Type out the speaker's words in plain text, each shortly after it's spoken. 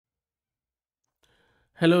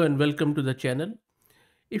Hello and welcome to the channel.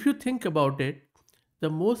 If you think about it, the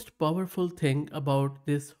most powerful thing about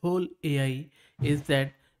this whole AI is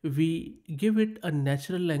that we give it a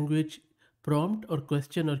natural language prompt or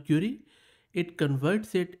question or query, it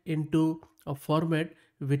converts it into a format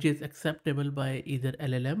which is acceptable by either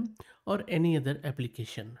LLM or any other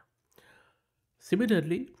application.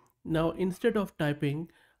 Similarly, now instead of typing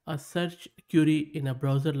a search query in a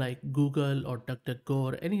browser like Google or DuckDuckGo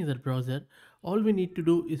or any other browser, all we need to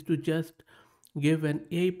do is to just give an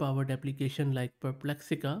AI powered application like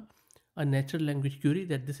Perplexica a natural language query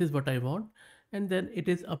that this is what I want, and then it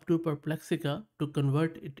is up to Perplexica to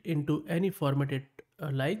convert it into any format it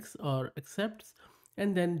likes or accepts,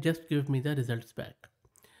 and then just give me the results back.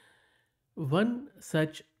 One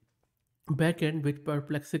such backend which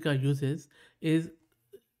Perplexica uses is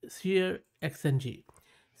SearXNG.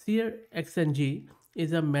 SearXNG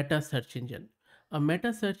is a meta search engine. A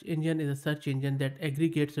meta search engine is a search engine that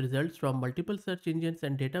aggregates results from multiple search engines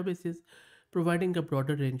and databases, providing a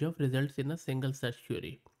broader range of results in a single search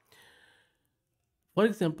query. For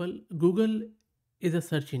example, Google is a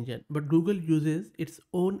search engine, but Google uses its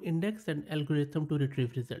own index and algorithm to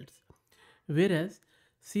retrieve results. Whereas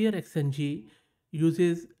SearXNG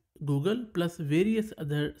uses Google plus various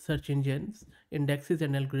other search engines, indexes,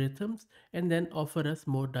 and algorithms, and then offer us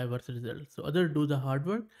more diverse results. So others do the hard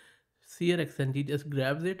work. SearXNG just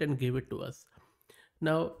grabs it and give it to us.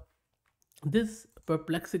 Now, this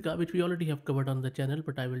Perplexica, which we already have covered on the channel,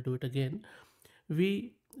 but I will do it again.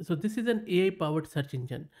 This is an AI powered search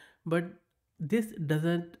engine, but this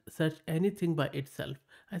doesn't search anything by itself.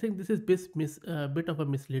 I think this is bit of a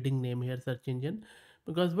misleading name here, search engine,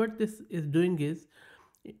 because what this is doing is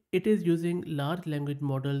it is using large language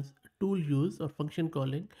models tool use or function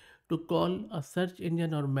calling to call a search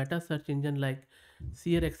engine or meta search engine like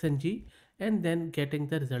SearXNG and then getting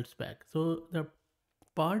the results back. So the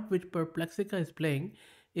part which Perplexica is playing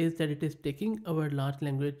is that it is taking our large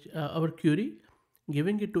language, our query,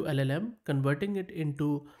 giving it to LLM, converting it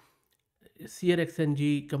into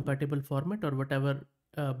SearXNG compatible format or whatever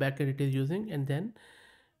backend it is using, and then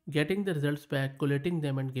getting the results back, collating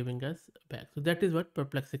them, and giving us back. So that is what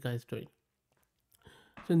Perplexica is doing.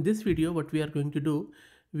 So in this video, what we are going to do,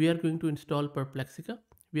 we are going to install Perplexica.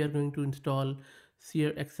 We are going to install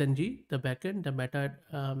SearXNG, the backend, the meta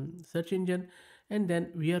search engine, and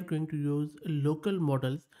then we are going to use local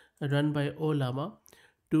models run by Ollama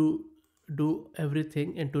to do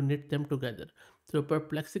everything and to knit them together. So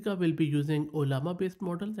Perplexica will be using Ollama based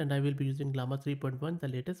models and I will be using Llama 3.1, the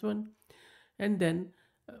latest one. And then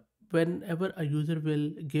whenever a user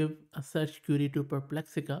will give a search query to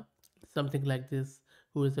Perplexica, something like this,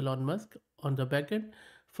 who is Elon Musk on the backend,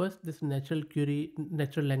 first this natural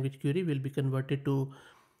language query will be converted to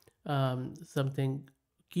something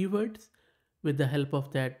keywords with the help of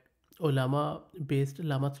that Ollama based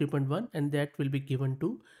Llama 3.1, and that will be given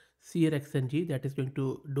to SearXNG that is going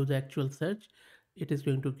to do the actual search. It is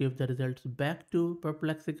going to give the results back to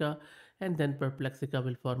Perplexica, and then Perplexica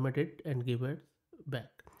will format it and give it back.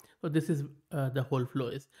 So this is the whole flow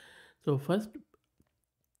is. So first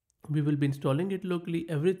we will be installing it locally,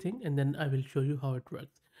 everything, and then I will show you how it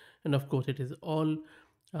works. And of course it is all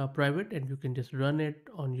private and you can just run it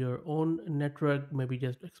on your own network, maybe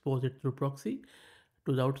just expose it through proxy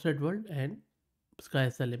to the outside world, and sky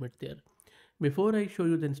is the limit there. Before I show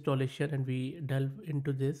you the installation and we delve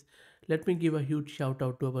into this, let me give a huge shout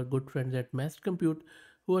out to our good friends at Massed Compute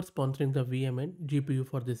who are sponsoring the VM and GPU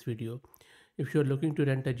for this video. If you're looking to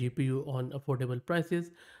rent a GPU on affordable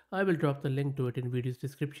prices, I will drop the link to it in video's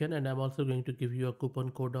description, and I'm also going to give you a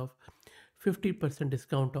coupon code of 50%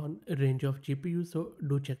 discount on a range of GPUs, so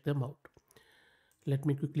do check them out. Let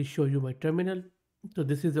me quickly show you my terminal. So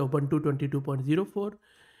this is Ubuntu 22.04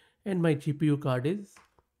 and my GPU card is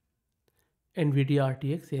NVIDIA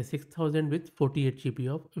RTX A6000 with 48 GB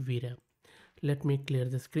of VRAM. Let me clear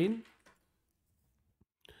the screen.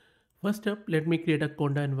 First up, let me create a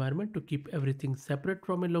Conda environment to keep everything separate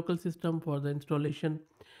from a local system for the installation.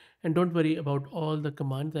 And don't worry about all the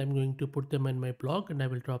commands. I'm going to put them in my blog and I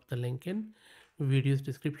will drop the link in video's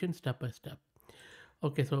description step by step.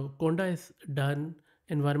 Okay, so Conda is done,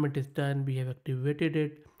 environment is done, we have activated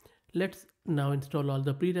it. Let's now install all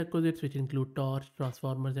the prerequisites which include torch,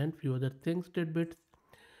 transformers and few other things, tidbits.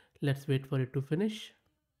 Let's wait for it to finish.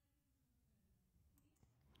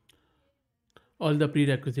 All the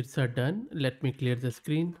prerequisites are done. Let me clear the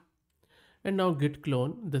screen. And now git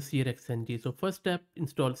clone the SearXNG. So first step,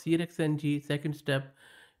 install SearXNG. Second step,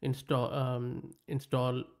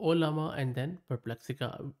 install Ollama and then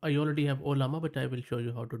Perplexica. I already have Ollama, but I will show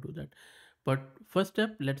you how to do that. But first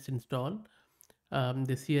step, let's install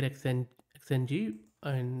the SearXNG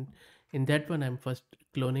and in that one I'm first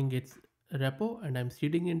cloning its repo and I'm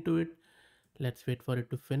seeding into it. Let's wait for it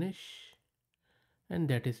to finish, and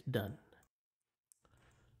that is done.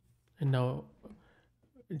 And now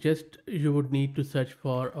just you would need to search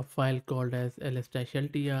for a file called as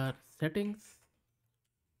ls-ltr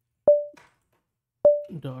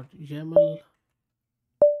settings.yaml.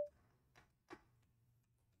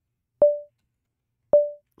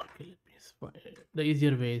 Okay, the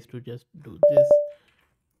easier way is to just do this.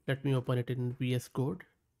 Let me open it in VS Code.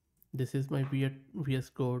 This is my VS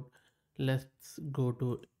Code. Let's go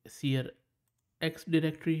to SearX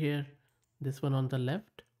directory here. This one on the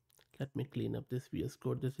left. Let me clean up this VS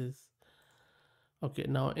Code. This is okay.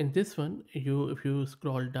 Now in this one, if you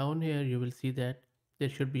scroll down here, you will see that there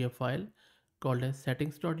should be a file called as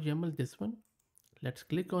settings.yaml. This one. Let's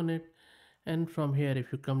click on it, and from here,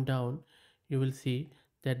 if you come down, you will see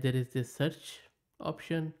that there is this search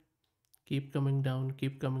option. Keep coming down,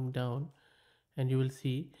 and you will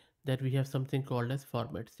see that we have something called as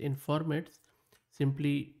formats. In formats,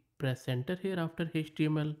 simply press enter here after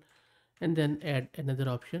HTML and then add another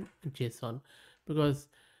option, JSON, because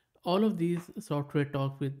all of these software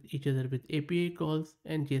talk with each other with API calls,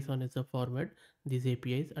 and JSON is the format these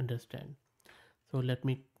APIs understand. So let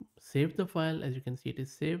me save the file. As you can see, it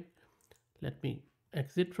is saved. Let me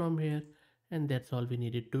exit from here, and that's all we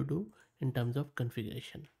needed to do in terms of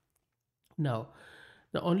configuration. Now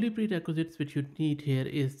the only prerequisites which you need here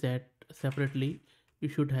is that separately you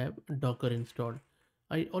should have Docker installed.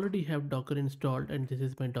 I already have Docker installed, and this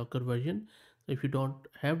is my Docker version. So if you don't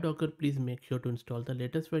have Docker, please make sure to install the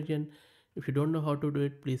latest version. If you don't know how to do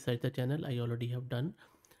it, please search the channel. I already have done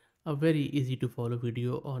a very easy to follow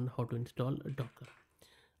video on how to install Docker.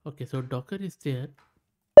 Okay, so Docker is there.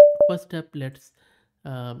 First step, let's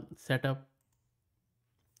set up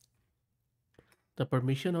the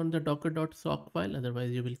permission on the docker.sock file,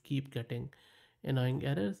 otherwise you will keep getting annoying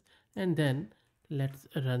errors. And then let's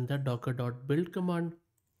run the docker.build command,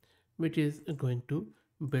 which is going to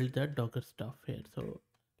build the Docker stuff here. So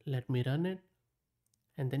let me run it,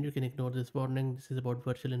 and then you can ignore this warning. This is about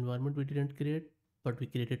virtual environment we didn't create, but we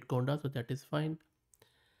created Conda, so that is fine.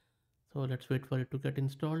 So let's wait for it to get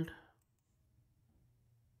installed,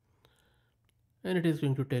 and it is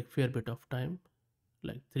going to take fair bit of time,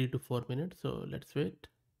 like 3 to 4 minutes. So let's wait.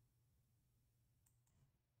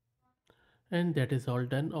 And that is all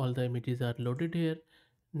done. All the images are loaded here.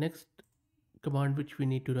 Next command which we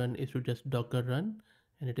need to run is to just docker run,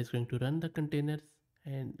 and it is going to run the containers,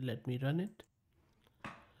 and let me run it.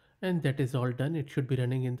 And that is all done. It should be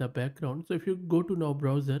running in the background. So if you go to now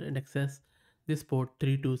browser and access this port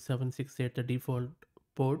 32768, the default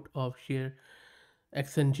port of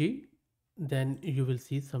SearXNG, then you will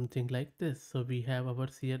see something like this. So we have our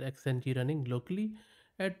SearXNG running locally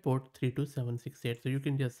at port 32768. So you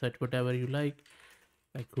can just search whatever you like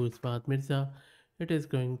who's Fahad Mirza. It is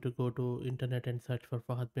going to go to internet and search for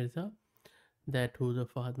Fahad Mirza, that who the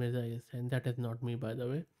Fahad Mirza is, and that is not me, by the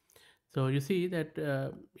way. So you see that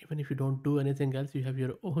even if you don't do anything else, you have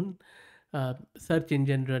your own search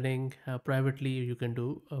engine running privately. You can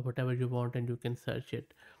do whatever you want, and you can search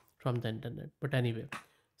it from the internet. But anyway,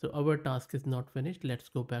 so our task is not finished. Let's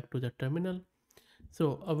go back to the terminal.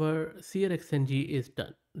 So our SearXNG is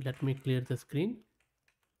done. Let me clear the screen.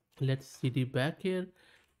 Let's cd back here.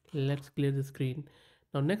 Let's clear the screen.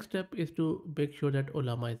 Now next step is to make sure that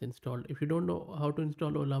Ollama is installed. If you don't know how to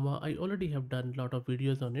install Ollama, I already have done a lot of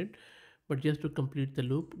videos on it, but just to complete the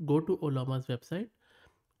loop, go to Ollama's website,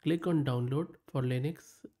 click on download for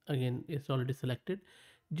Linux. Again, it's already selected.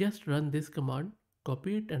 Just run this command,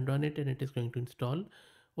 copy it and run it, and it is going to install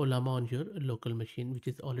Ollama on your local machine, which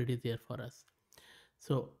is already there for us.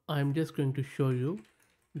 So I'm just going to show you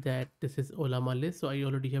that this is Ollama list. So I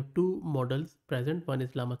already have two models present. One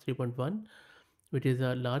is Llama 3.1, which is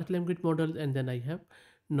a large language model, and then I have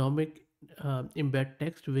Nomic embed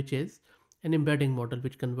text, which is an embedding model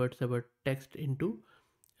which converts our text into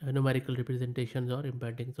numerical representations or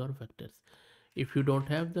embeddings or vectors. If you don't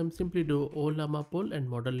have them, simply do Ollama pull and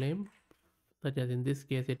model name, such as in this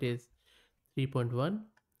case it is 3.1,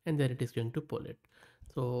 and then it is going to pull it.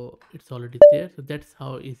 So it's already there. So that's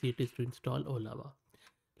how easy it is to install Ollama.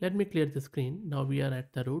 Let me clear the screen. Now we are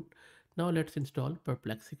at the root. Now let's install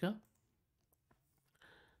Perplexica.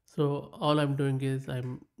 So all I'm doing is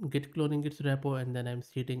I'm git cloning its repo, and then I'm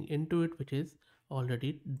seeding into it, which is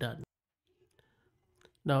already done.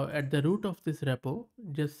 Now at the root of this repo,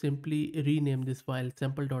 just simply rename this file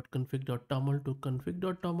sample.config.toml to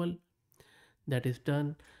config.toml. That is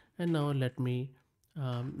done. And now let me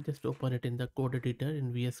just open it in the code editor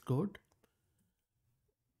in VS Code.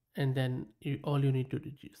 and then all you need to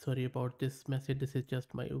do, sorry about this message, this is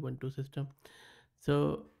just my Ubuntu system.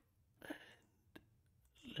 So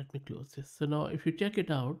let me close this. So now if you check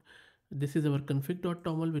it out, this is our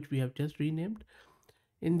config.toml which we have just renamed.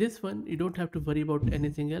 In this one you don't have to worry about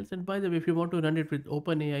anything else, and by the way, if you want to run it with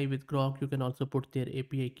OpenAI with Grok, you can also put their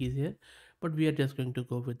API keys here, but we are just going to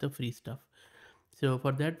go with the free stuff. So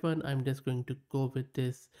for that one I'm just going to go with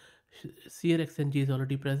this. SearXNG is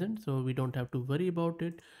already present, so we don't have to worry about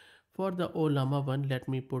it. For the Ollama one, let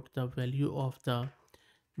me put the value of the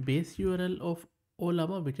base URL of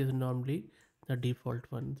Ollama, which is normally the default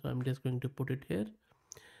one. So I'm just going to put it here.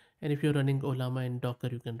 And if you're running Ollama in Docker,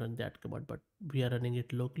 you can run that command, but we are running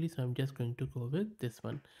it locally, so I'm just going to go with this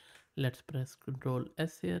one. Let's press Ctrl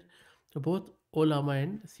S here. So both Ollama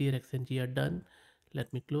and SearXNG are done.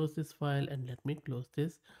 Let me close this file and let me close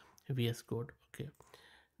this VS Code. Okay.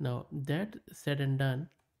 Now that said and done,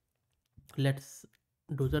 let's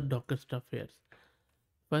do the Docker stuff here.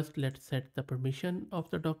 First, let's set the permission of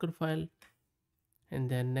the Docker file, and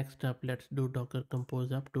then next up, let's do Docker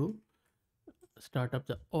compose up to start up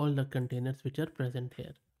all the containers which are present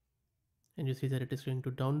here. And you see that it is going to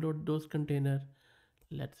download those containers.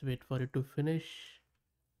 Let's wait for it to finish,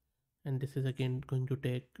 and this is again going to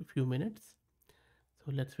take a few minutes,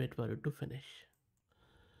 so let's wait for it to finish.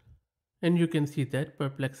 And you can see that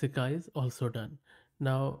Perplexica is also done.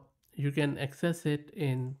 Now you can access it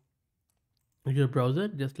in your browser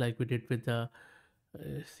just like we did with the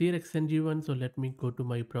SearXNG one. So let me go to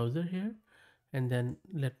my browser here, and then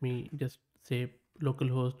let me just say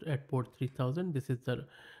localhost at port 3000. This is the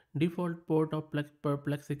default port of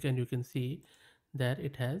Perplexic, and you can see that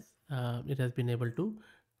it has been able to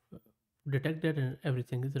detect that and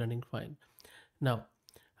everything is running fine. Now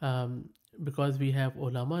because we have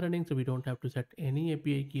Ollama running, so we don't have to set any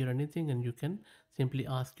API key or anything, and you can simply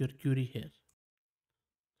ask your query here.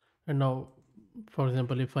 And now, for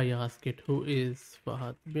example, if I ask it who is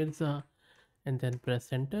Fahad Mirza and then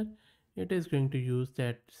press enter, it is going to use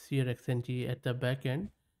that SearXNG at the back end,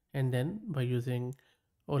 and then by using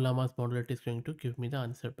Ollama's model, it is going to give me the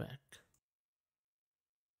answer back.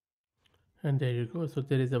 And there you go. So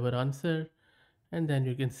there is our answer, and then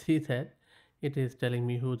you can see that it is telling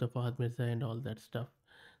me who the Fahad Mirza and all that stuff.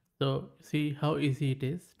 So see how easy it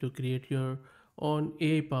is to create your own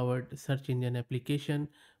AI powered search engine application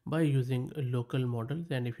by using local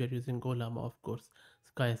models, and if you're using Ollama, of course,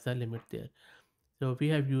 sky is the limit there. So we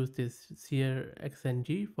have used this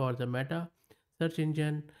SearXNG for the meta search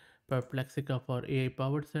engine, Perplexica for AI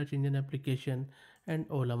powered search engine application, and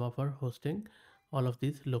Ollama for hosting all of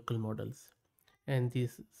these local models. And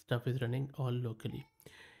this stuff is running all locally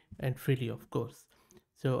and freely, of course.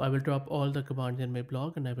 So I will drop all the commands in my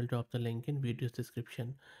blog, and I will drop the link in video's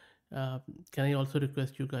description. Uh, can I also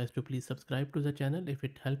request you guys to please subscribe to the channel if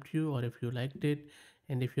it helped you or if you liked it,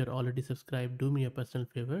 and if you're already subscribed, do me a personal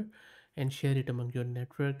favor and share it among your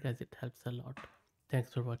network as it helps a lot.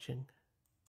 Thanks for watching.